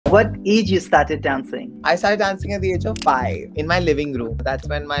What age you started dancing? I started dancing at the age of 5 in my living room. That's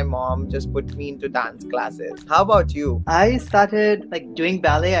when my mom just put me into dance classes. How about you? I started like doing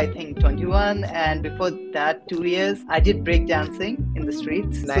ballet, I think 21, and before that 2 years I did break dancing in the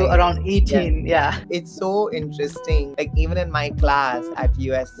streets. So Nice. around 18, yeah. It's so interesting. Like even in my class at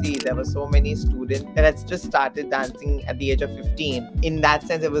USC, there were so many students that had just started dancing at the age of 15. In that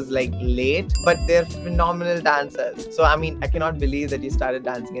sense, it was like late, but they're phenomenal dancers. So I mean, I cannot believe that you started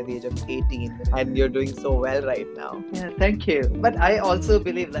dancing at the age of 18 and you're doing so well right now. Yeah, thank you. But I also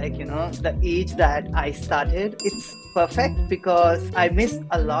believe the age that I started, it's perfect because I missed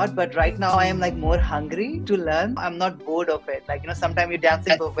a lot, but right now I am like more hungry to learn. I'm not bored of it. Sometimes you're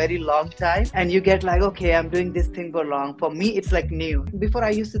dancing for a very long time and you get like, okay, I'm doing this thing for long. For me, it's like new. Before I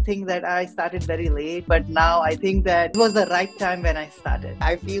used to think that I started very late, but now I think that it was the right time when I started.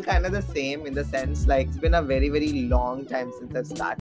 I feel kind of the same in the sense like it's been a very, very long time since I've started.